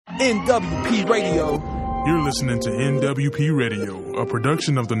NWP Radio. You're listening to NWP Radio, a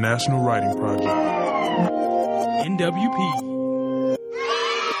production of the National Writing Project. NWP.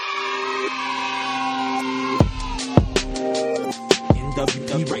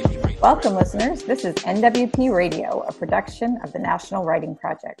 NWP Radio. Welcome, listeners. This is NWP Radio, a production of the National Writing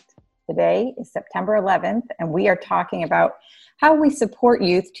Project. Today is September 11th, and we are talking about how we support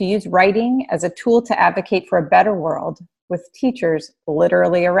youth to use writing as a tool to advocate for a better world with teachers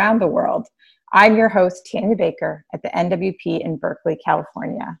literally around the world. I'm your host, Tanya Baker, at the NWP in Berkeley,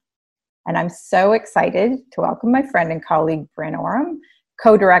 California. And I'm so excited to welcome my friend and colleague, Bryn Oram,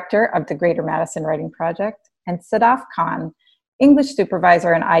 co-director of the Greater Madison Writing Project, and Sadaf Khan, English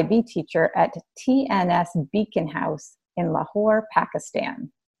supervisor and IB teacher at TNS Beacon House in Lahore, Pakistan.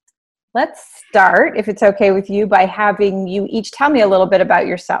 Let's start, if it's okay with you, by having you each tell me a little bit about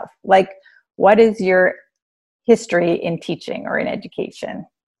yourself. Like, what is your history in teaching or in education?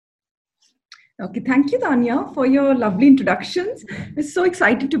 Okay, thank you, Tanya, for your lovely introductions. I'm so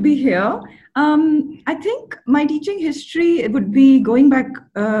excited to be here. I think my teaching history would be going back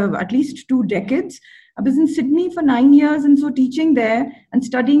at least 2 decades. I was in Sydney for 9 years, and so teaching there and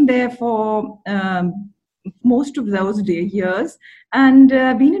studying there for most of those years, and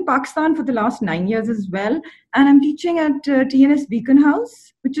been in Pakistan for the last 9 years as well. And I'm teaching at TNS Beacon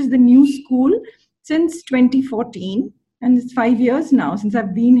House, which is the new school, since 2014, and it's 5 years now since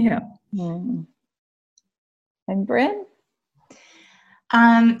I've been here. And Bryn?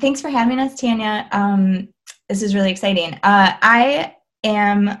 Thanks for having us, Tanya. This is really exciting. I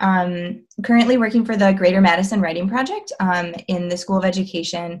am currently working for the Greater Madison Writing Project in the School of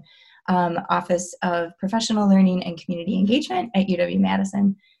Education Office of Professional Learning and Community Engagement at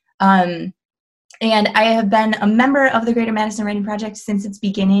UW-Madison. And I have been a member of the Greater Madison Writing Project since its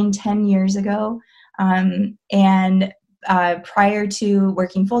beginning 10 years ago. And prior to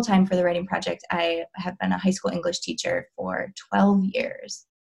working full-time for the Writing Project, I have been a high school English teacher for 12 years,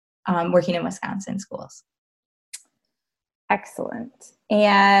 working in Wisconsin schools. Excellent.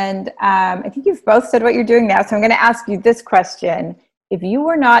 And I think you've both said what you're doing now, so I'm going to ask you this question. If you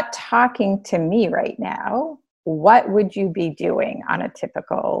were not talking to me right now, what would you be doing on a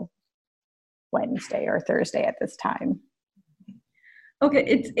typical Wednesday or Thursday at this time? Okay,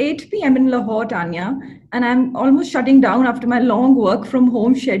 it's 8 p.m. in Lahore, Tanya, and I'm almost shutting down after my long work from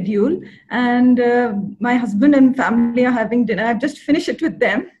home schedule. And my husband and family are having dinner. I've just finished it with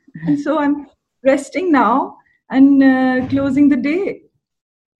them. And so I'm resting now and closing the day.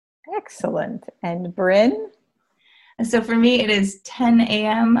 Excellent. And Bryn? So for me, it is 10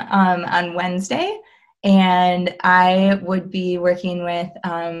 a.m. On Wednesday. And I would be working with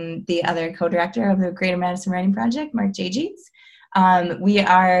the other co-director of the Greater Madison Writing Project, Mark J. Jeets. We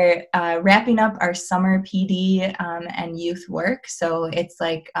are wrapping up our summer PD and youth work. So it's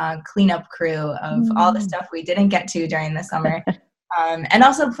like a cleanup crew of all the stuff we didn't get to during the summer. And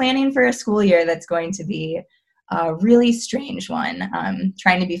also planning for a school year that's going to be a really strange one,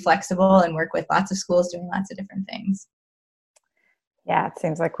 trying to be flexible and work with lots of schools doing lots of different things. Yeah, it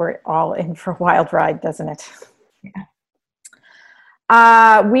seems like we're all in for a wild ride, doesn't it? Yeah.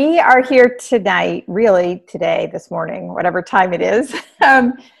 We are here tonight, really today, this morning, whatever time it is,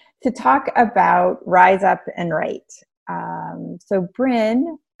 to talk about Rise Up and Write. So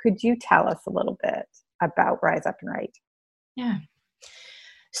Bryn, could you tell us a little bit about Rise Up and Write? Yeah.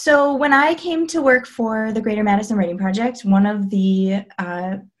 So when I came to work for the Greater Madison Writing Project, one of the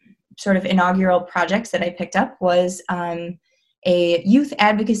sort of inaugural projects that I picked up was a youth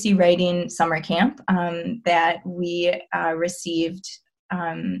advocacy writing summer camp that we received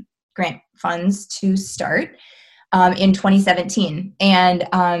grant funds to start in 2017.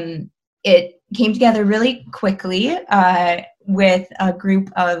 And it came together really quickly with a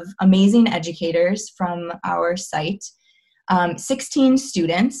group of amazing educators from our site, 16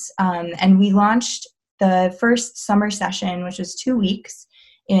 students, and we launched the first summer session, which was 2 weeks,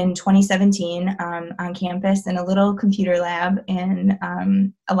 in 2017 on campus in a little computer lab in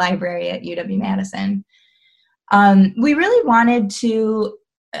a library at UW-Madison. We really wanted to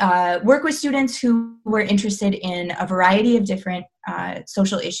work with students who were interested in a variety of different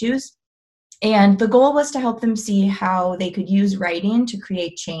social issues, and the goal was to help them see how they could use writing to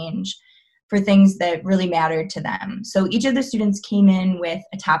create change for things that really mattered to them. So each of the students came in with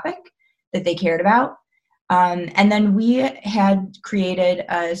a topic that they cared about. And then we had created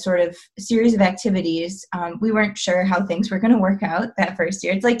a sort of series of activities. We weren't sure how things were going to work out that first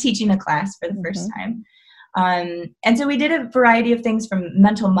year. It's like teaching a class for the first time. And so we did a variety of things, from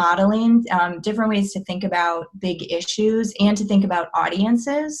mental modeling, different ways to think about big issues and to think about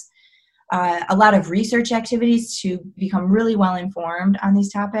audiences. a lot of research activities to become really well informed on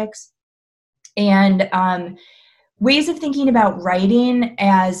these topics, and ways of thinking about writing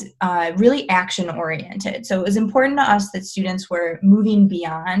as really action oriented. So it was important to us that students were moving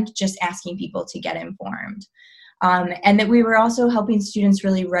beyond just asking people to get informed. And that we were also helping students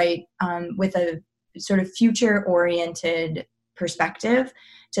really write with a sort of future-oriented perspective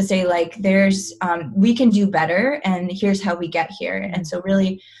to say, like, there's, we can do better, and here's how we get here. And so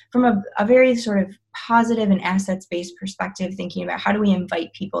really from a very sort of positive and assets-based perspective, thinking about how do we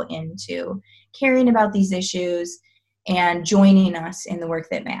invite people into caring about these issues and joining us in the work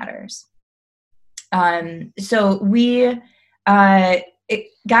that matters. So we it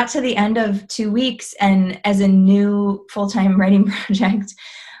got to the end of 2 weeks, and as a new full-time writing project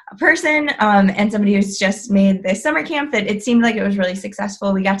person and somebody who's just made this summer camp, that it seemed like it was really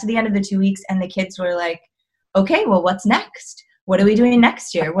successful. We got to the end of the 2 weeks and the kids were like, okay, well, what's next? What are we doing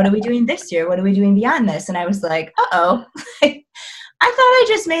next year? What are we doing this year? What are we doing beyond this? And I was like, uh-oh, I thought I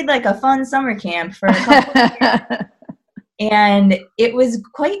just made like a fun summer camp for a couple of years. And it was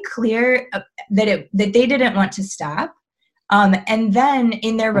quite clear that they didn't want to stop. And then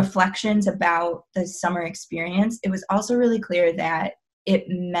in their reflections about the summer experience, it was also really clear that it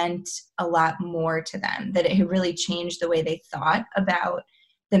meant a lot more to them, that it had really changed the way they thought about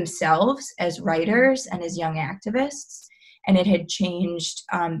themselves as writers and as young activists. And it had changed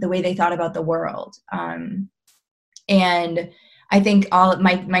the way they thought about the world. And I think all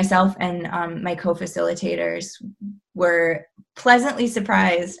myself and my co-facilitators were pleasantly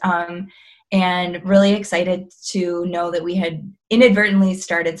surprised and really excited to know that we had inadvertently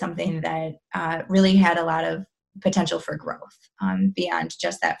started something that really had a lot of potential for growth beyond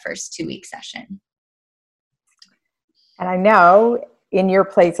just that first 2-week session. And I know in your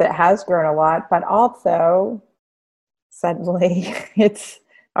place it has grown a lot, but also suddenly it's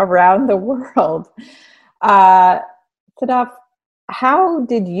around the world. Sadaf, how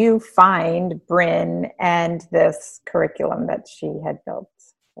did you find Bryn and this curriculum that she had built,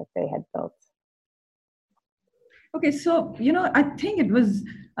 that they had built? Okay, so, I think it was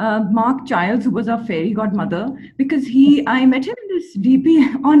Mark Childs who was our fairy godmother, because I met him in this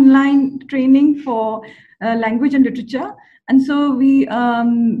DP online training for language and literature. And so we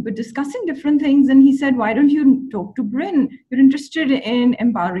were discussing different things, and he said, why don't you talk to Bryn? You're interested in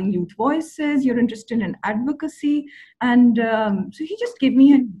empowering youth voices, you're interested in advocacy. And so he just gave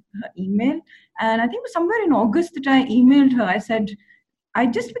me her email. And I think it was somewhere in August that I emailed her. I said, I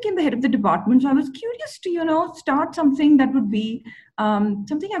just became the head of the department, so I was curious to, start something that would be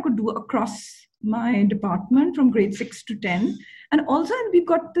something I could do across my department from grade 6 to 10. And also we've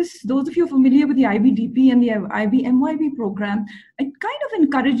got this, those of you familiar with the IBDP and the IBMYB program, it kind of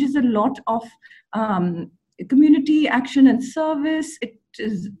encourages a lot of community action and service. It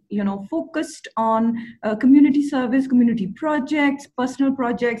is, focused on community service, community projects, personal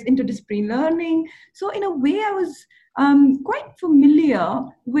projects, interdisciplinary learning. So in a way, I was quite familiar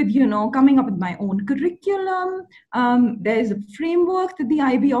with, coming up with my own curriculum. There's a framework that the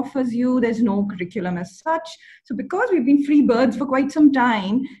IB offers you. There's no curriculum as such. So because we've been free birds for quite some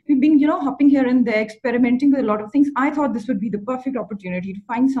time, we've been, hopping here and there, experimenting with a lot of things. I thought this would be the perfect opportunity to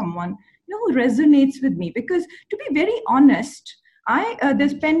find someone, who resonates with me. Because to be very honest,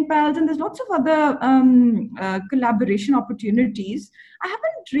 there's pen pals and there's lots of other collaboration opportunities. I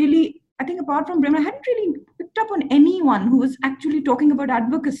haven't really, I think apart from Bryn, I hadn't really picked up on anyone who was actually talking about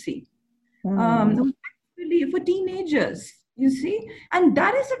advocacy. Really for teenagers, you see. And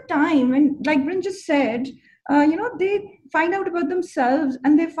that is a time when, like Bryn just said, they find out about themselves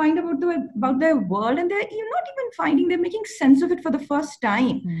and they find out about their world, and they're not even finding, they're making sense of it for the first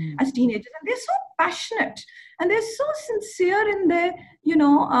time as teenagers. And they're so passionate and they're so sincere in their,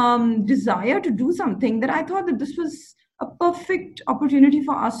 desire to do something, that I thought that this was a perfect opportunity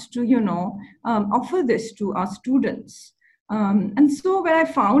for us to, offer this to our students. And so when I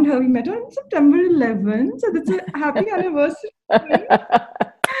found her, we met her on September 11th. So that's a happy anniversary.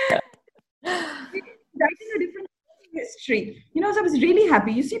 Writing a different history. So I was really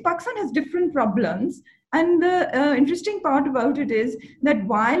happy. You see, Pakistan has different problems. And the interesting part about it is that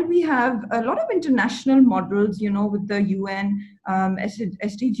while we have a lot of international models, with the UN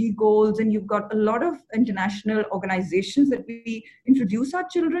SDG goals, and you've got a lot of international organizations that we introduce our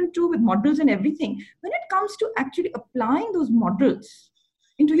children to with models and everything, when it comes to actually applying those models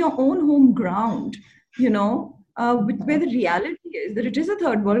into your own home ground, where the reality is that it is a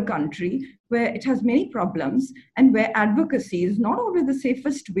third world country where it has many problems and where advocacy is not always the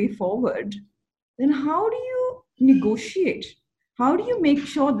safest way forward, then how do you negotiate? how do you make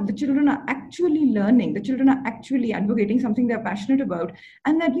sure that the children are actually learning, the children are actually advocating something they're passionate about,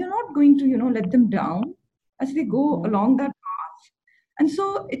 and that you're not going to, let them down as they go along that path. And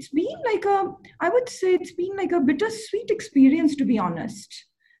so it's been I would say it's been like a bittersweet experience, to be honest,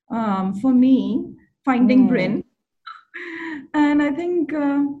 for me, finding Bryn. And I think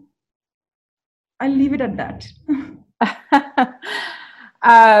I'll leave it at that.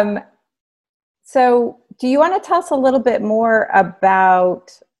 So do you want to tell us a little bit more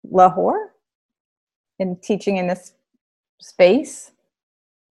about Lahore and teaching in this space?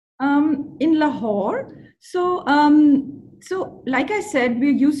 In Lahore, so like I said,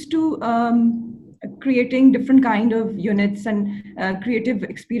 we're used to creating different kind of units and creative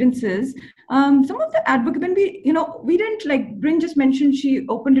experiences. Some of the advocates, when we didn't, like Bryn just mentioned, she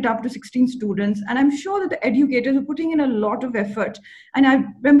opened it up to 16 students, and I'm sure that the educators are putting in a lot of effort. And I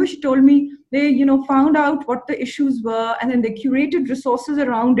remember she told me they, found out what the issues were, and then they curated resources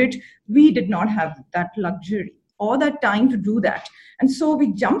around it. We did not have that luxury or that time to do that. And so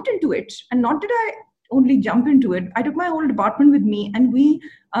we jumped into it. And not did I only jump into it, I took my whole department with me, and we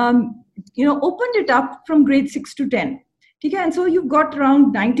opened it up from grade 6 to 10. Okay, and so you've got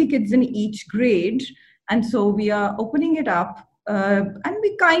around 90 kids in each grade. And so we are opening it up. And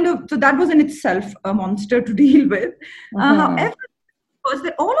we so that was in itself a monster to deal with. However, was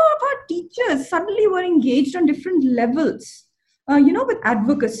that all of our teachers suddenly were engaged on different levels, with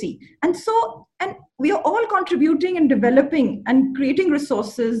advocacy. And we are all contributing and developing and creating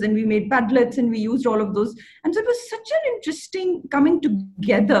resources, and we made Padlets and we used all of those. And so it was such an interesting coming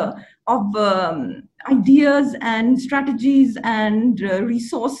together of ideas and strategies and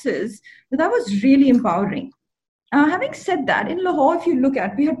resources that was really empowering. Having said that, in Lahore, if you look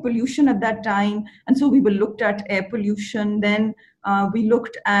at, we had pollution at that time. And so we looked at air pollution. Then we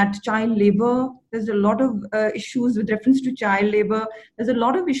looked at child labor. There's a lot of issues with reference to child labor. There's a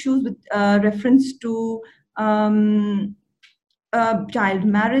lot of issues with reference to child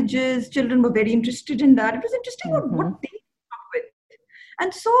marriages. Children were very interested in that. It was interesting what they came up with.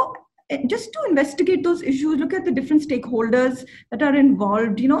 And so just to investigate those issues, look at the different stakeholders that are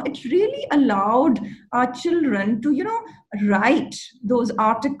involved, it really allowed our children to, write those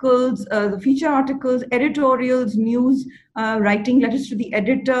articles, the feature articles, editorials, news, writing letters to the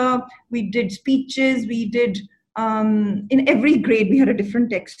editor. We did speeches. We did, in every grade, we had a different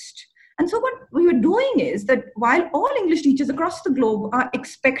text. And so what we were doing is that while all English teachers across the globe are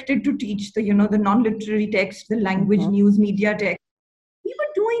expected to teach the, the non-literary text, the language, news, media text, we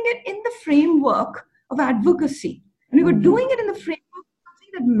were doing it in the framework of advocacy. And we were doing it in the framework of something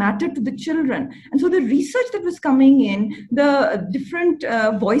that mattered to the children. And so the research that was coming in, the different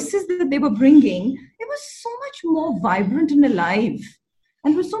voices that they were bringing, it was so much more vibrant and alive.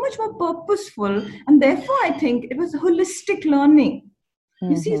 And it was so much more purposeful. And therefore, I think it was holistic learning.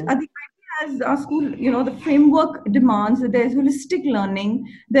 You see, as our school, the framework demands that there's holistic learning,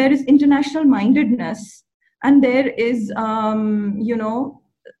 there is international mindedness, and there is, you're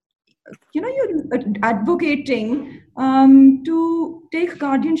advocating to take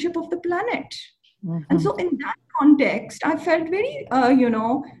guardianship of the planet. And so in that context, I felt very, I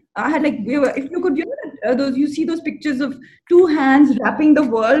had if you could, those, you see those pictures of two hands wrapping the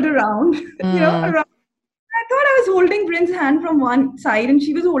world around, around. I thought I was holding Bryn's hand from one side and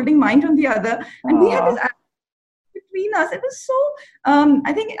she was holding mine from the other. And we had this between us. It was so,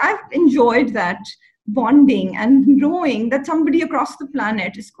 I think I've enjoyed that bonding and knowing that somebody across the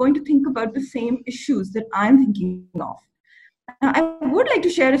planet is going to think about the same issues that I'm thinking of. I would like to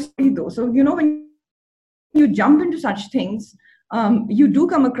share a story though. So, when you jump into such things, you do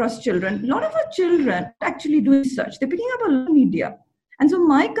come across children. A lot of our children actually doing research. They're picking up a lot of media. And so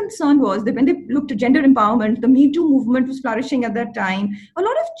my concern was that when they looked at gender empowerment, the Me Too movement was flourishing at that time. A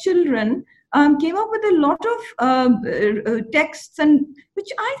lot of children came up with a lot of texts, and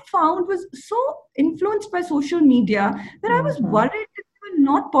which I found was so influenced by social media that I was worried that they were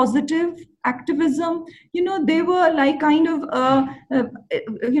not positive activism. They were like kind of,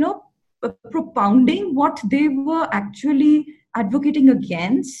 propounding what they were actually advocating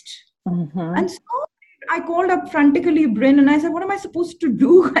against. And so I called up frantically Bryn and I said, what am I supposed to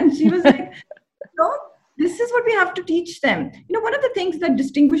do? And she was like, no, this is what we have to teach them. One of the things that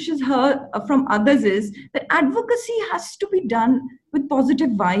distinguishes her from others is that advocacy has to be done with positive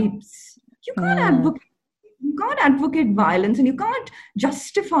vibes. You can't advocate violence, and you can't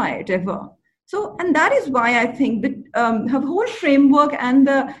justify it ever. So, and that is why I think that her whole framework and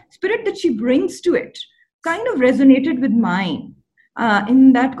the spirit that she brings to it kind of resonated with mine.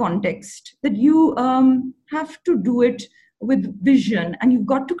 In that context, that you have to do it with vision, and you've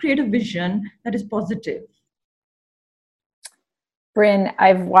got to create a vision that is positive. Bryn,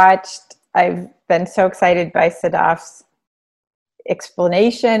 I've been so excited by Sadaf's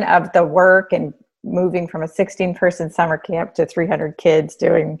explanation of the work and moving from a 16-person summer camp to 300 kids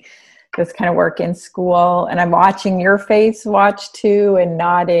doing this kind of work in school. And I'm watching your face watch too and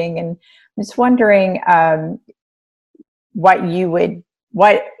nodding. And I'm just wondering what you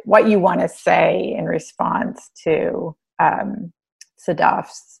want to say in response to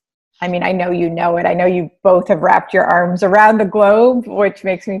Sadaf's. I mean, I know you know it. I know you both have wrapped your arms around the globe, which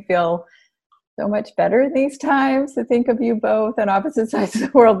makes me feel so much better these times to think of you both on opposite sides of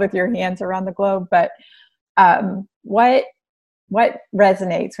the world with your hands around the globe. But what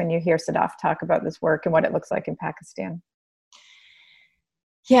resonates when you hear Sadaf talk about this work and what it looks like in Pakistan?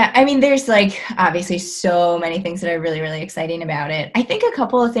 Yeah, I mean, there's like obviously so many things that are really, really exciting about it. I think a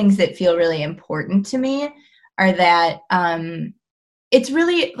couple of things that feel really important to me are that it's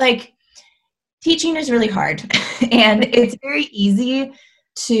really like teaching is really hard and it's very easy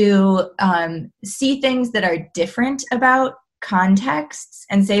to see things that are different about contexts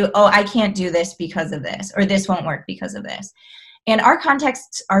and say, oh, I can't do this because of this, or this won't work because of this. And our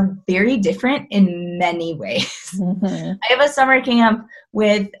contexts are very different in many ways. Mm-hmm. I have a summer camp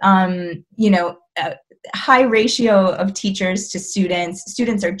with, a high ratio of teachers to students.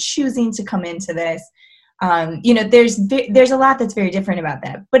 Students are choosing to come into this. There's a lot that's very different about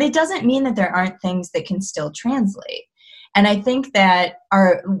that, but it doesn't mean that there aren't things that can still translate. And I think that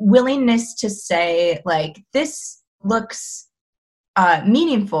our willingness to say, like, this looks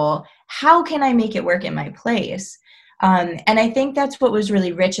meaningful, how can I make it work in my place? And I think that's what was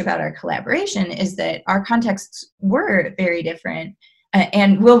really rich about our collaboration, is that our contexts were very different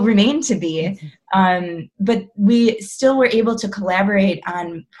and will remain to be. But we still were able to collaborate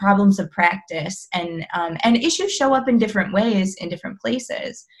on problems of practice, and issues show up in different ways in different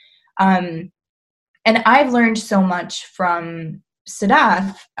places. And I've learned so much from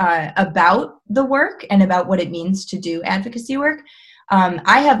Sadaf about the work and about what it means to do advocacy work.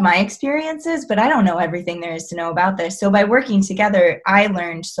 I have my experiences, but I don't know everything there is to know about this. So by working together, I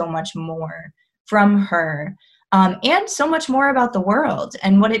learned so much more from her, and so much more about the world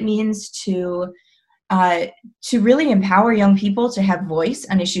and what it means to really empower young people to have voice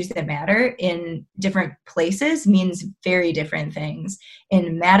on issues that matter in different places means very different things.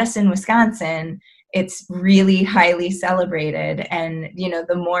 In Madison, Wisconsin, it's really highly celebrated. And,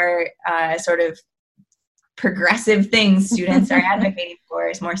 the more sort of progressive things students are advocating for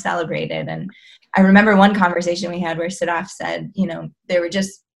is more celebrated. And I remember one conversation we had where Sadaf said, there were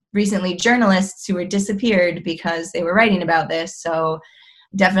just recently journalists who were disappeared because they were writing about this. So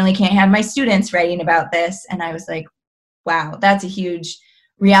definitely can't have my students writing about this. And I was like, wow, that's a huge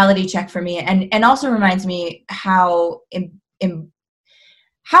reality check for me. And also reminds me how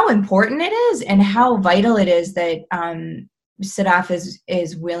important it is and how vital it is that Sadaf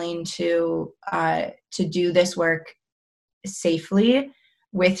is willing to do this work safely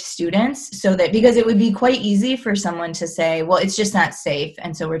with students, so that, because it would be quite easy for someone to say, well, it's just not safe,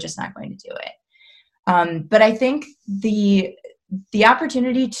 and so we're just not going to do it. But I think the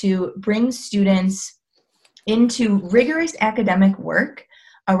opportunity to bring students into rigorous academic work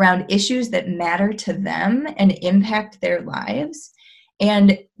around issues that matter to them and impact their lives,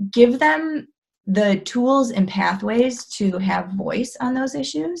 and give them the tools and pathways to have voice on those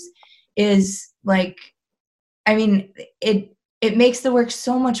issues is like, I mean, it makes the work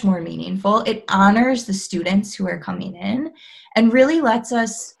so much more meaningful. It honors the students who are coming in and really lets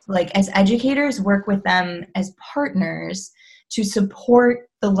us, like, as educators, work with them as partners to support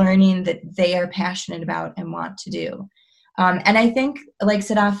the learning that they are passionate about and want to do. And I think, like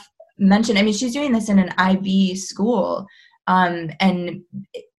Sadaf mentioned, I mean, she's doing this in an IB school. And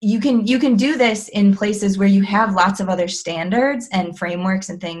you can do this in places where you have lots of other standards and frameworks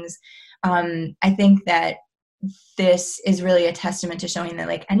and things. I think that this is really a testament to showing that,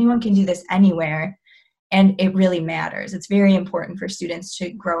 like, anyone can do this anywhere, and it really matters. It's very important for students to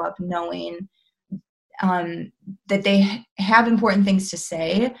grow up knowing that they have important things to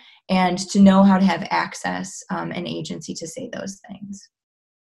say, and to know how to have access and agency to say those things.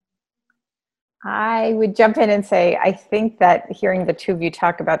 I would jump in and say, I think that hearing the two of you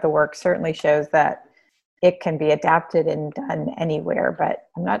talk about the work certainly shows that it can be adapted and done anywhere, but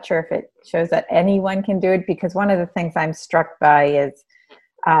I'm not sure if it shows that anyone can do it, because one of the things I'm struck by is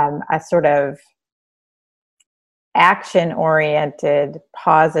a sort of action-oriented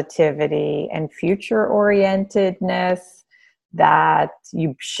positivity and future-orientedness that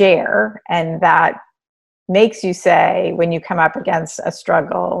you share, and that makes you say, when you come up against a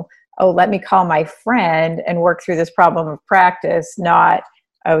struggle, oh, let me call my friend and work through this problem of practice, not,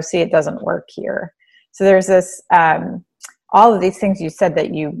 oh, see, it doesn't work here. So there's this all of these things you said,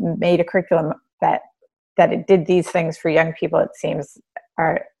 that you made a curriculum that it did these things for young people, it seems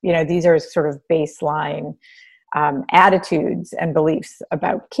are, these are sort of baseline attitudes and beliefs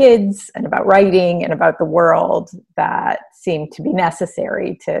about kids and about writing and about the world that seem to be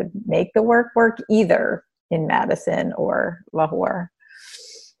necessary to make the work either in Madison or Lahore.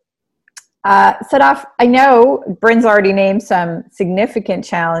 Sadaf, I know Bryn's already named some significant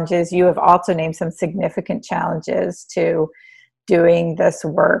challenges. You have also named some significant challenges to doing this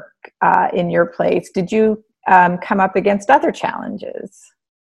work in your place. Did you come up against other challenges?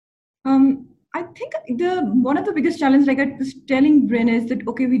 I think one of the biggest challenges, like I was telling Bryn, is that,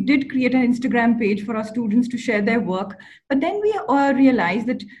 okay, we did create an Instagram page for our students to share their work, but then we realized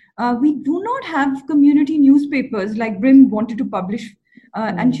that we do not have community newspapers like Bryn wanted to publish,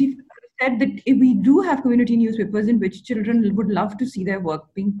 and she said that if we do have community newspapers in which children would love to see their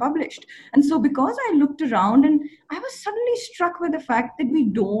work being published. And so because I looked around and I was suddenly struck with the fact that we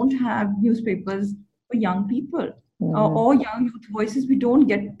don't have newspapers for young people. Or young youth voices,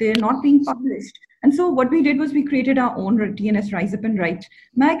 they're not being published. And so what we did was we created our own TNS Rise Up and Write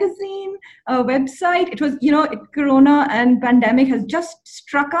magazine, website. It was, Corona and pandemic has just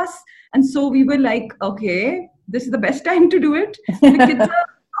struck us. And so we were like, okay, this is the best time to do it. And the kids are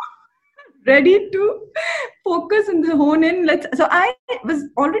ready to focus and hone in. So I was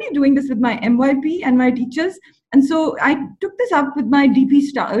already doing this with my MYP and my teachers. And so I took this up with my DP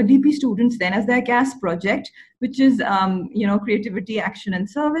students then as their CAS project, which is, creativity, action, and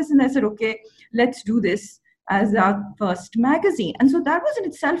service. And I said, okay, let's do this as our first magazine. And so that was in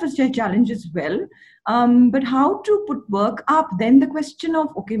itself a challenge as well. But how to put work up? Then the question of,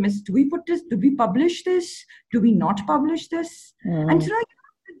 okay, miss, do we publish this? Do we not publish this? And so I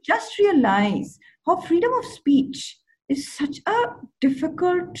just realize how freedom of speech is such a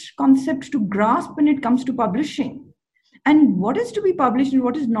difficult concept to grasp when it comes to publishing. And what is to be published and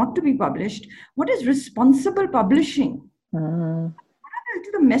what is not to be published? What is responsible publishing? What are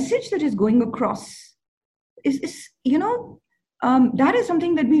the message that is going across? That is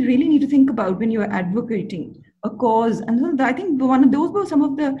something that we really need to think about when you are advocating a cause. And I think those were some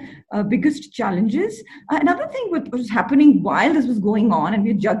of the biggest challenges. Another thing what was happening while this was going on, and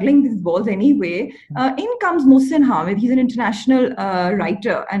we're juggling these balls anyway, in comes Mohsin Hamid. He's an international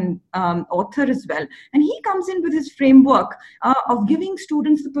writer and author as well. And he comes in with his framework of giving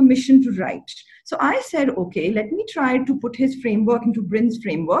students the permission to write. So I said, okay, let me try to put his framework into Bryn's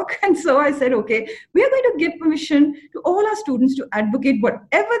framework. And so I said, okay, we are going to give permission to all our students to advocate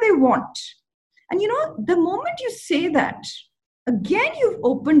whatever they want. And the moment you say that, again, you've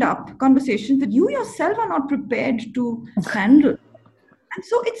opened up conversations that you yourself are not prepared to handle. And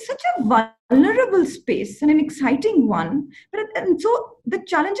so it's such a vulnerable space and an exciting one. And so the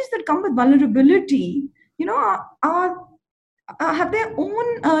challenges that come with vulnerability, have their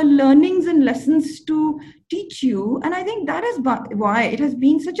own learnings and lessons to teach you. And I think that is why it has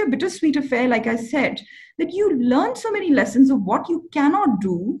been such a bittersweet affair, like I said, that you learn so many lessons of what you cannot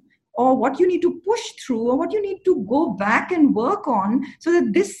do, or what you need to push through, or what you need to go back and work on, so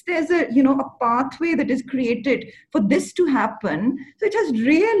that there's a pathway that is created for this to happen. So it has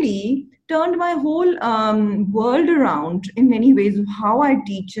really turned my whole world around in many ways of how I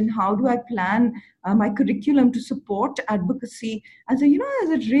teach and how do I plan my curriculum to support advocacy as an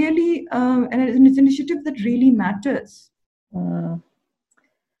initiative that really matters.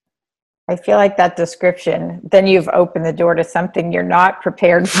 I feel like that description, then you've opened the door to something you're not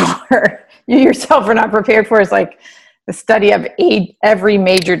prepared for. You yourself are not prepared for. It's like the study of every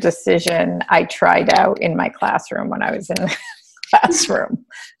major decision I tried out in my classroom when I was in the classroom.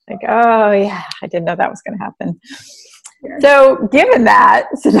 Like, oh yeah, I didn't know that was going to happen. Yes. So given that,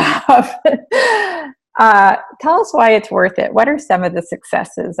 Sadaf, tell us why it's worth it. What are some of the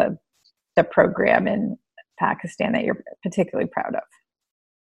successes of the program in Pakistan that you're particularly proud of?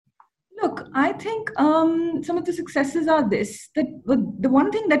 Look, I think some of the successes are that the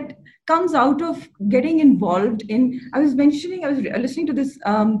one thing that comes out of getting involved in, I was listening to this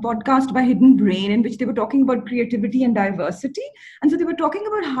podcast by Hidden Brain, in which they were talking about creativity and diversity. And so they were talking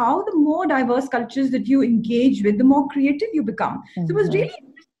about how the more diverse cultures that you engage with, the more creative you become. Mm-hmm. So it was really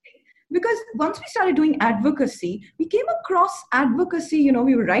interesting, because once we started doing advocacy, we came across advocacy,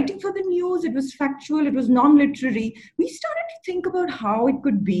 we were writing for the news, it was factual, it was non-literary. We started to think about how it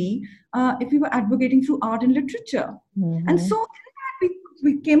could be if we were advocating through art and literature. Mm-hmm. And so we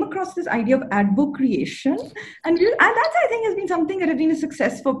we came across this idea of ad book creation, and that's, I think, has been something that has been a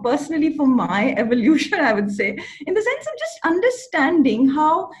success for personally for my evolution, I would say, in the sense of just understanding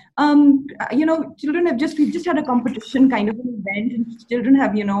how children have we've just had a competition kind of an event, and children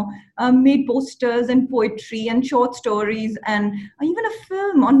have made posters and poetry and short stories and even a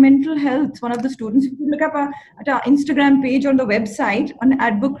film on mental health. One of the students, if you look up at our Instagram page on the website, on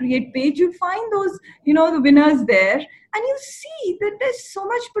ad book create page, you'll find those the winners there. And you see that there's so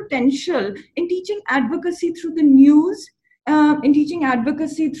much potential in teaching advocacy through the news, in teaching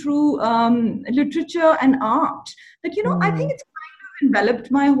advocacy through literature and art. That, I think it's kind of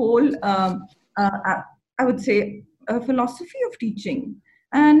enveloped my whole, I would say, philosophy of teaching.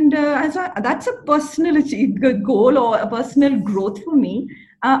 And that's a personal goal or a personal growth for me.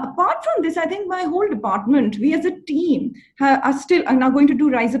 Apart from this, I think my whole department, we as a team, are now going to do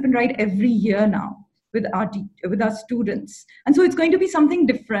Rise Up and Write every year now with our students. And so it's going to be something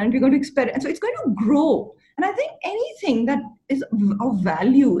different. We're going to experiment. So it's going to grow. And I think anything that is of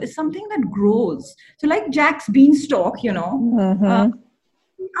value is something that grows. So like Jack's Beanstalk, we are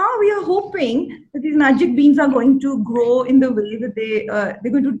hoping that these magic beans are going to grow in the way that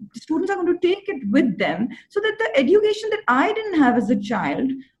students are going to take it with them, so that the education that I didn't have as a child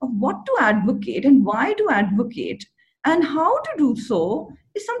of what to advocate and why to advocate and how to do so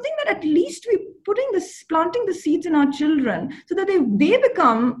is something that at least we're planting the seeds in our children, so that they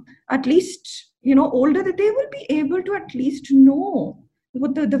become at least, older, that they will be able to at least know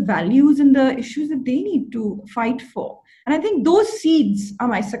what the values and the issues that they need to fight for. And I think those seeds are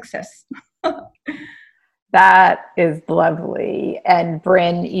my success. That is lovely. And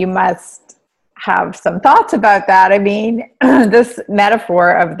Bryn, you must have some thoughts about that. I mean, this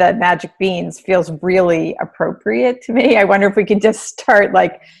metaphor of the magic beans feels really appropriate to me. I wonder if we could just start,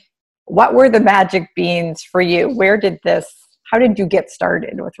 what were the magic beans for you? How did you get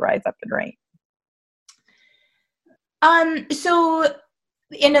started with Rise Up and Write? So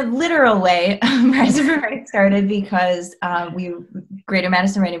in a literal way, Rise Up and Write started because Greater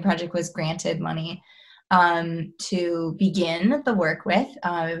Madison Writing Project was granted money to begin the work with.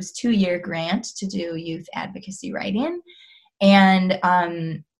 It was a 2-year grant to do youth advocacy writing. And,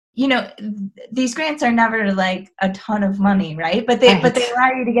 these grants are never a ton of money, right? But they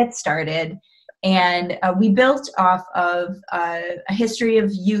allow you to get started. And we built off of a history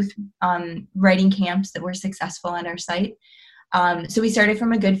of youth writing camps that were successful on our site. So we started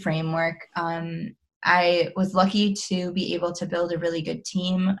from a good framework. I was lucky to be able to build a really good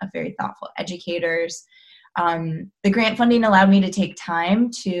team of very thoughtful educators. The grant funding allowed me to take time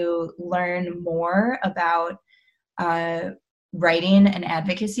to learn more about writing and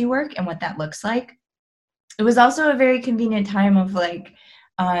advocacy work and what that looks like. It was also a very convenient time of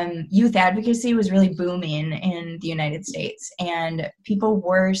youth advocacy was really booming in the United States, and people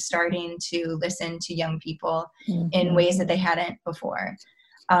were starting to listen to young people in ways that they hadn't before.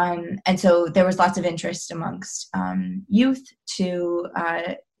 And so there was lots of interest amongst youth to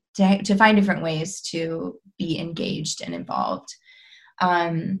find different ways to be engaged and involved.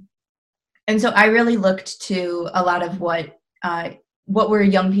 And so I really looked to a lot of what were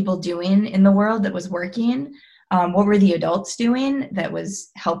young people doing in the world that was working. What were the adults doing that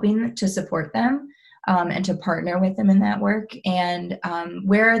was helping to support them and to partner with them in that work? And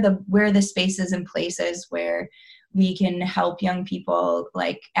where are the spaces and places where we can help young people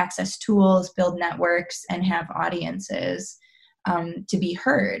access tools, build networks, and have audiences to be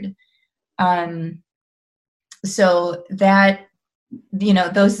heard. So that, that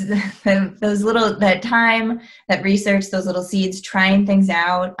time, that research, those little seeds, trying things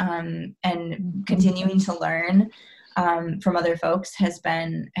out and continuing to learn from other folks has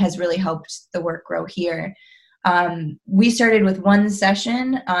really helped the work grow here. We started with one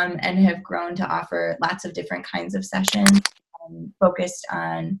session and have grown to offer lots of different kinds of sessions focused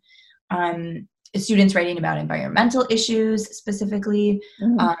on students writing about environmental issues specifically,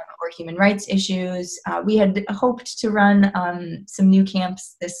 or human rights issues. We had hoped to run some new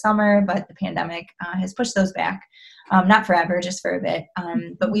camps this summer, but the pandemic has pushed those back. Not forever, just for a bit.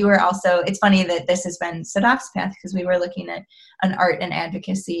 But we were also, it's funny that this has been Sadaf's path, because we were looking at an art and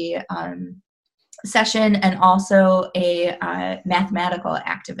advocacy session, and also a mathematical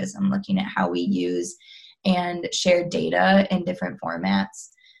activism, looking at how we use and share data in different formats.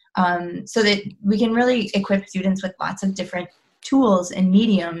 So that we can really equip students with lots of different tools and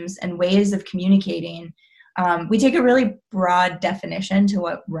mediums and ways of communicating. We take a really broad definition to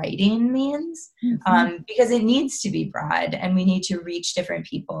what writing means, because it needs to be broad, and we need to reach different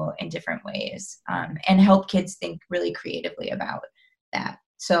people in different ways and help kids think really creatively about that.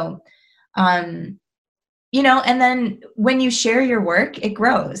 So and then when you share your work, it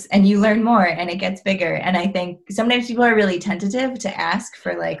grows and you learn more and it gets bigger. And I think sometimes people are really tentative to ask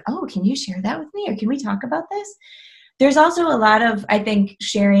for like, oh, can you share that with me? Or can we talk about this? There's also a lot of, I think,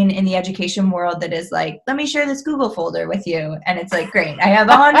 sharing in the education world that is like, let me share this Google folder with you. And it's like, great, I have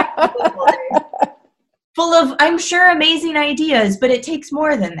 100 Google folders full of, I'm sure, amazing ideas, but it takes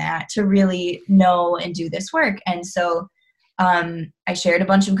more than that to really know and do this work. And so I shared a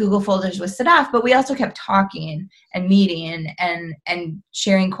bunch of Google folders with Sadaf, but we also kept talking and meeting and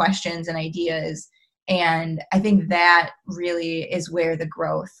sharing questions and ideas. And I think that really is where the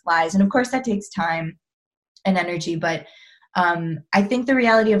growth lies. And of course, that takes time and energy. But I think the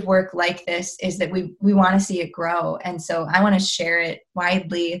reality of work like this is that we want to see it grow. And so I want to share it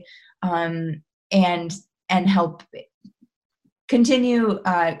widely and help continue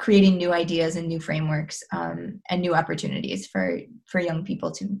creating new ideas and new frameworks and new opportunities for young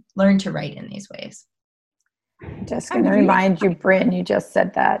people to learn to write in these ways. Just going to remind you, Bryn, you just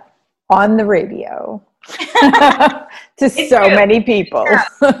said that on the radio to so many people.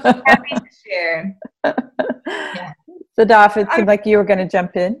 Happy to share. Yeah. Sadaf, it seemed like you were going to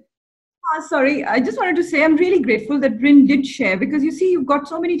jump in. Sorry, I just wanted to say I'm really grateful that Bryn did share, because you see, you've got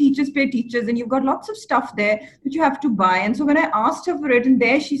so many teachers pay teachers and you've got lots of stuff there that you have to buy. And so when I asked her for it, and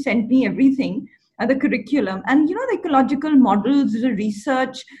there she sent me everything, the curriculum and, the ecological models, the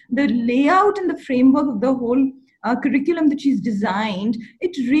research, the layout and the framework of the whole curriculum that she's designed.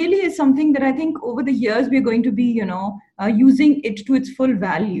 It really is something that I think over the years we're going to be, using it to its full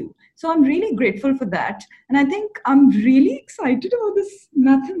value. So I'm really grateful for that. And I think I'm really excited about this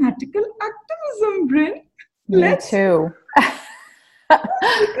mathematical activism, Bryn. Me too.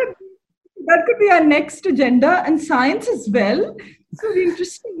 That could be our next agenda, and science as well. It's going to be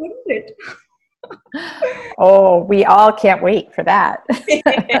interesting, wouldn't it? Oh, we all can't wait for that.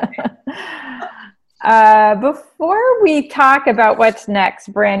 Before we talk about what's next,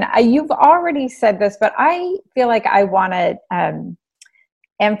 Bryn, you've already said this, but I feel like I want to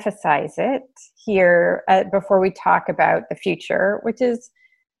emphasize it here before we talk about the future, which is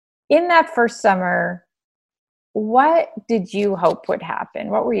in that first summer, what did you hope would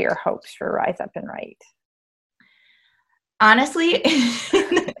happen? What were your hopes for Rise Up and Write? Honestly,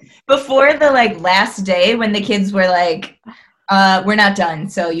 before the last day when the kids were like, we're not done,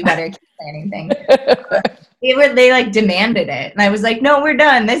 so you better keep planning things. They demanded it. And I was like, no, we're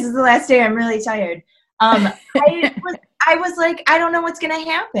done. This is the last day. I'm really tired. I was like, I don't know what's going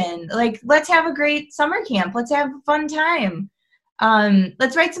to happen. Let's have a great summer camp. Let's have a fun time.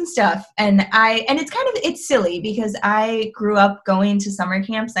 Let's write some stuff. And it's silly because I grew up going to summer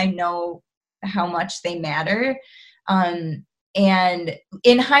camps. I know how much they matter. And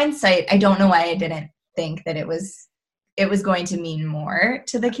in hindsight, I don't know why I didn't think that it was going to mean more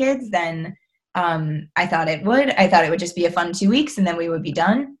to the kids than I thought it would. I thought it would just be a fun 2 weeks and then we would be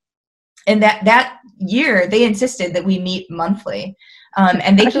done. And that year, they insisted that we meet monthly.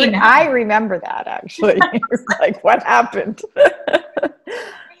 And they came out. I remember that, actually. It was like, what happened?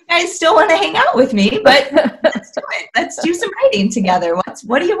 You guys still want to hang out with me, but let's do it. Let's do some writing together.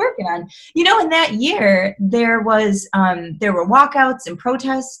 What are you working on? In that year, there were walkouts and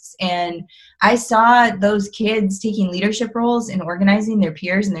protests, and I saw those kids taking leadership roles in organizing their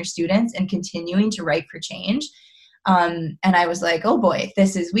peers and their students and continuing to write for change. And I was like, oh boy,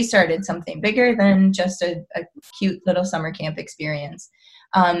 we started something bigger than just a cute little summer camp experience.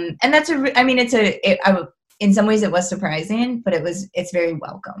 And that's in some ways it was surprising, but it's very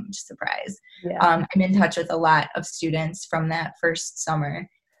welcomed surprise. Yeah. I'm in touch with a lot of students from that first summer,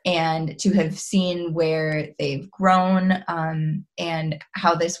 and to have seen where they've grown, and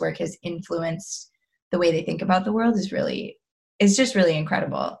how this work has influenced the way they think about the world is just really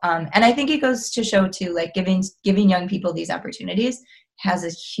incredible. And I think it goes to show too, giving young people these opportunities has a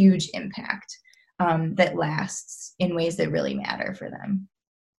huge impact that lasts in ways that really matter for them.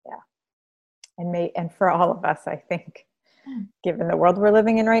 Yeah. And for all of us, I think, given the world we're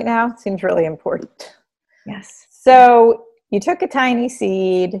living in right now, it seems really important. Yes. So you took a tiny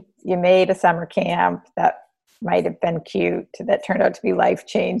seed, you made a summer camp that might have been cute, that turned out to be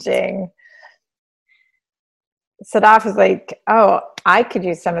life-changing. Sadaf was like, oh, I could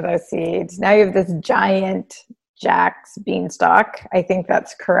use some of those seeds. Now you have this giant Jack's beanstalk. I think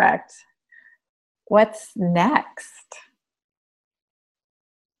that's correct. What's next?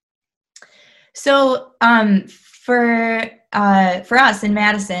 So for us in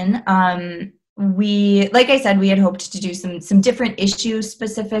Madison, we, like I said, we had hoped to do some different issue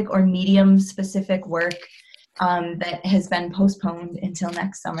specific or medium specific work that has been postponed until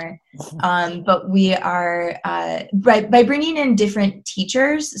next summer. But we are, by bringing in different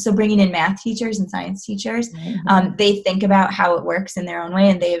teachers, so bringing in math teachers and science teachers, they think about how it works in their own way,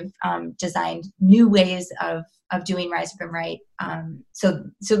 and they've designed new ways of doing Rise Up and Write. So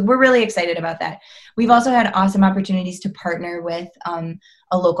we're really excited about that. We've also had awesome opportunities to partner with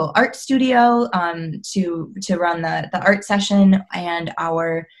a local art studio to run the art session, and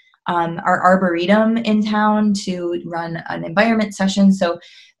our arboretum in town to run an environment session. So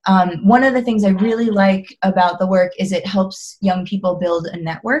one of the things I really like about the work is it helps young people build a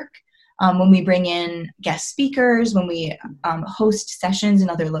network. When we bring in guest speakers, when we host sessions in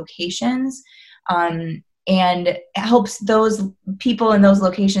other locations, and it helps those people in those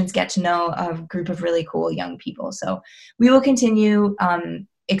locations get to know a group of really cool young people. So we will continue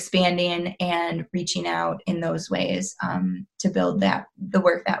expanding and reaching out in those ways to build the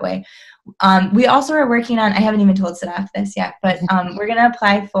work that way. We also are working on, I haven't even told Sadaf this yet, but we're going to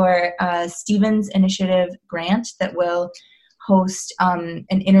apply for a Stevens Initiative grant that will host an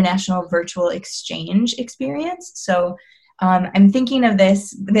international virtual exchange experience. So I'm thinking of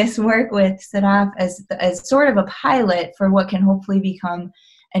this work with Sadaf as sort of a pilot for what can hopefully become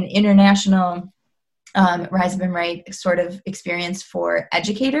an international Rise Up and Write sort of experience for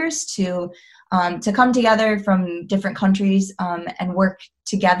educators to come together from different countries and work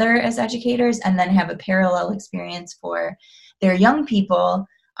together as educators, and then have a parallel experience for their young people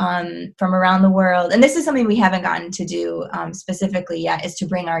from around the world. And this is something we haven't gotten to do specifically yet, is to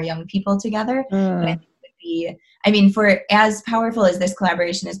bring our young people together. But I think it would be, for as powerful as this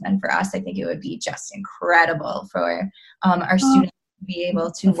collaboration has been for us, I think it would be just incredible for our students to be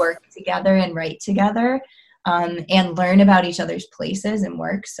able to work together and write together and learn about each other's places and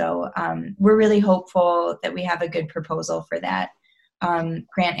work. So we're really hopeful that we have a good proposal for that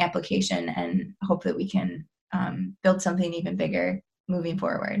grant application, and hope that we can build something even bigger moving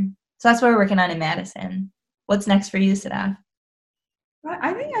forward. So that's what we're working on in Madison. What's next for you, Sadaf?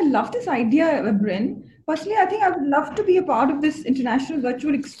 I think I love this idea, Bryn. Personally, I think I would love to be a part of this international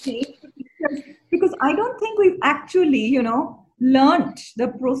virtual exchange because I don't think we've actually, learned the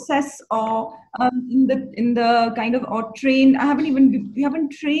process or in the kind of, or trained. We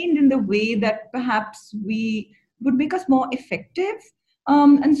haven't trained in the way that perhaps we would make us more effective.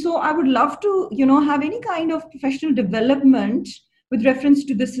 And so I would love to, have any kind of professional development with reference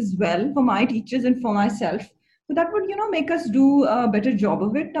to this as well for my teachers and for myself. So that would, make us do a better job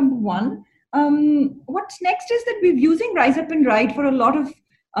of it, number one. What's next is that we're using Rise Up and Write for a lot of,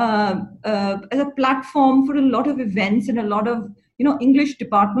 as a platform for a lot of events and a lot of, English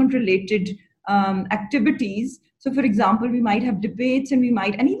department related activities. So for example, we might have debates and even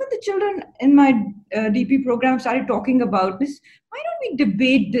the children in my DP program started talking about this. Why don't we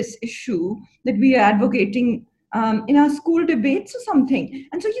debate this issue that we are advocating in our school debates or something?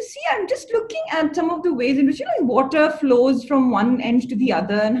 And so you see, I'm just looking at some of the ways in which water flows from one end to the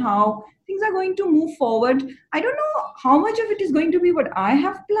other and how things are going to move forward. I don't know how much of it is going to be what I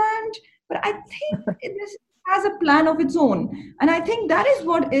have planned, but I think this has a plan of its own. And I think that is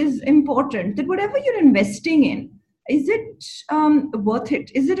what is important, that whatever you're investing in, is it worth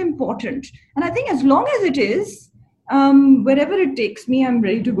it? Is it important? And I think as long as it is, wherever it takes me, I'm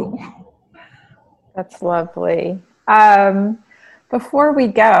ready to go. That's lovely. Before we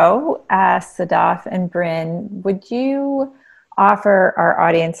go, Sadaf and Bryn, would you offer our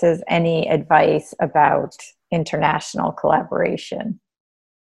audiences any advice about international collaboration?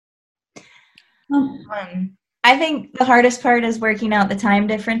 I think the hardest part is working out the time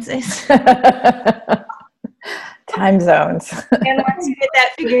differences. Time zones. And once you get that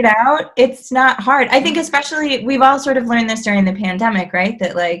figured out, it's not hard. I think especially, we've all sort of learned this during the pandemic, right?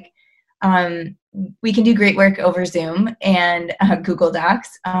 That we can do great work over Zoom and Google Docs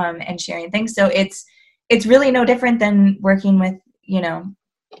and sharing things. So it's really no different than working with,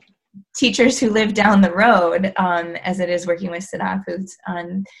 teachers who live down the road as it is working with Sadaf, who's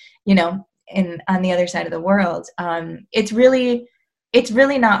on, on the other side of the world. It's really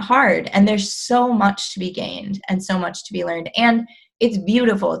not hard, and there's so much to be gained and so much to be learned, and it's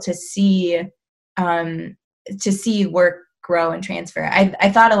beautiful to see work grow and transfer. I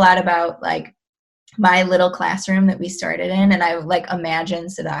thought a lot about my little classroom that we started in, and I imagine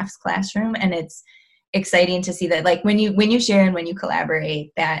Sadaf's classroom, and it's exciting to see that when you share and when you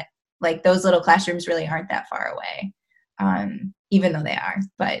collaborate, that those little classrooms really aren't that far away, even though they are,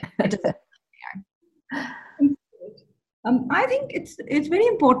 but it doesn't. I think it's very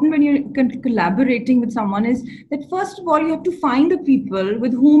important when you're collaborating with someone is that first of all, you have to find the people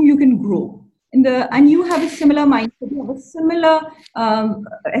with whom you can grow. and you have a similar mindset, you have a similar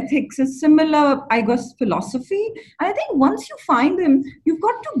ethics, a similar, I guess, philosophy. And I think once you find them, you've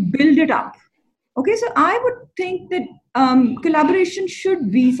got to build it up. Okay, so I would think that collaboration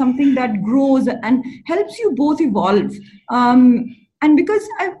should be something that grows and helps you both evolve. And because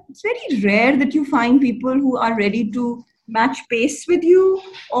it's very rare that you find people who are ready to match pace with you,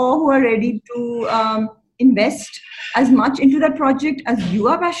 or who are ready to invest as much into that project as you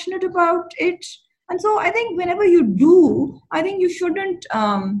are passionate about it. And so I think whenever you do, I think you should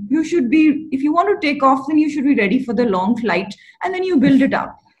be, if you want to take off, then you should be ready for the long flight, and then you build it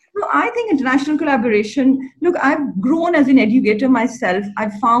up. So I think international collaboration, look, I've grown as an educator myself.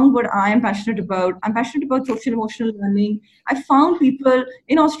 I've found what I am passionate about. I'm passionate about social emotional learning. I found people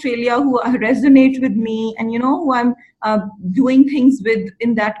in Australia who resonate with me, and, who I'm doing things with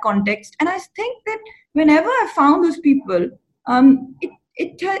in that context. And I think that whenever I found those people,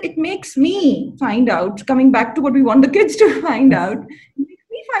 it makes me find out, coming back to what we want the kids to find out, it makes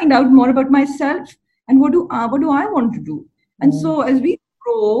me find out more about myself and what do I want to do. And so as we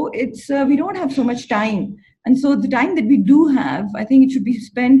grow, we don't have so much time. And so the time that we do have, I think it should be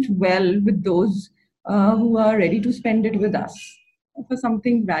spent well with those who are ready to spend it with us for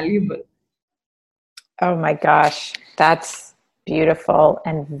something valuable. Oh my gosh, that's beautiful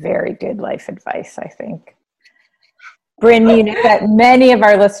and very good life advice, I think. Bryn, you know that many of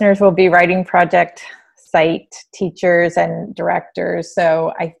our listeners will be writing project site teachers and directors.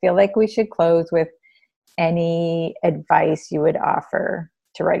 So I feel like we should close with any advice you would offer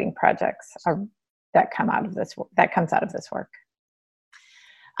to writing projects that comes out of this work.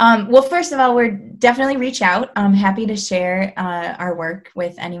 Well, first of all, we're definitely reach out. I'm happy to share our work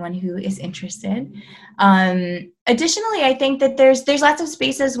with anyone who is interested. Additionally, I think that there's lots of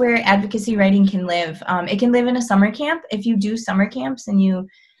spaces where advocacy writing can live. It can live in a summer camp. If you do summer camps and you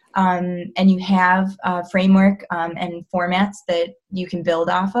have a framework and formats that you can build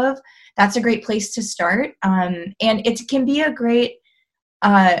off of, that's a great place to start. And it can be a great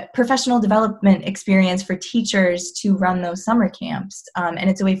professional development experience for teachers to run those summer camps. And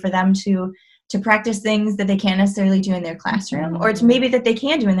it's a way for them to practice things that they can't necessarily do in their classroom, or it's maybe that they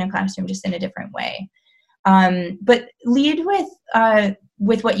can do in their classroom just in a different way. But lead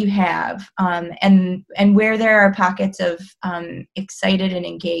with what you have, and where there are pockets of excited and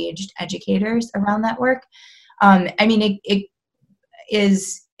engaged educators around that work. I mean, it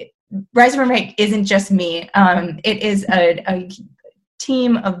is Rise Up and Write isn't just me. It is a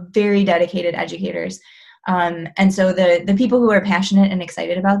team of very dedicated educators. And so the people who are passionate and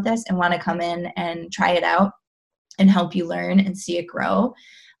excited about this and want to come in and try it out and help you learn and see it grow,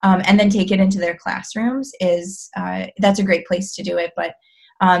 and then take it into their classrooms that's a great place to do it. But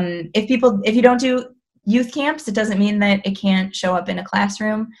if you don't do youth camps, it doesn't mean that it can't show up in a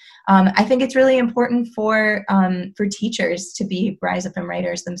classroom. I think it's really important for teachers to be Rise Up and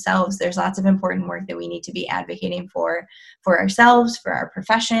Writers themselves. There's lots of important work that we need to be advocating for ourselves, for our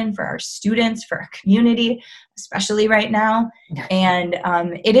profession, for our students, for our community, especially right now. And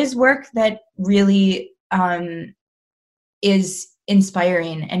it is work that really is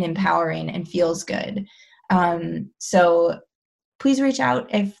inspiring and empowering and feels good. So please reach out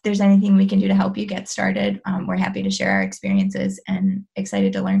if there's anything we can do to help you get started. We're happy to share our experiences and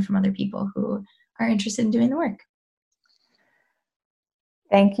excited to learn from other people who are interested in doing the work.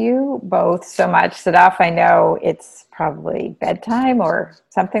 Thank you both so much. Sadaf, I know it's probably bedtime or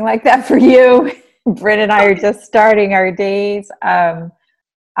something like that for you. Bryn and I are just starting our days.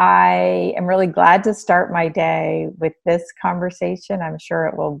 I am really glad to start my day with this conversation. I'm sure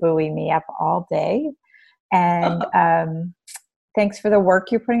it will buoy me up all day. And thanks for the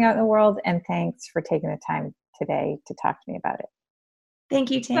work you're putting out in the world, and thanks for taking the time today to talk to me about it. Thank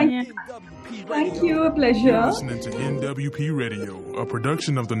you, Tanya. Thank you. A pleasure. You're listening to NWP Radio, a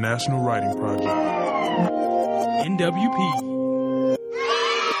production of the National Writing Project. NWP.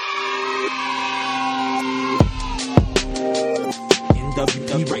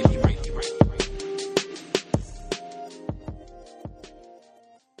 NWP Radio.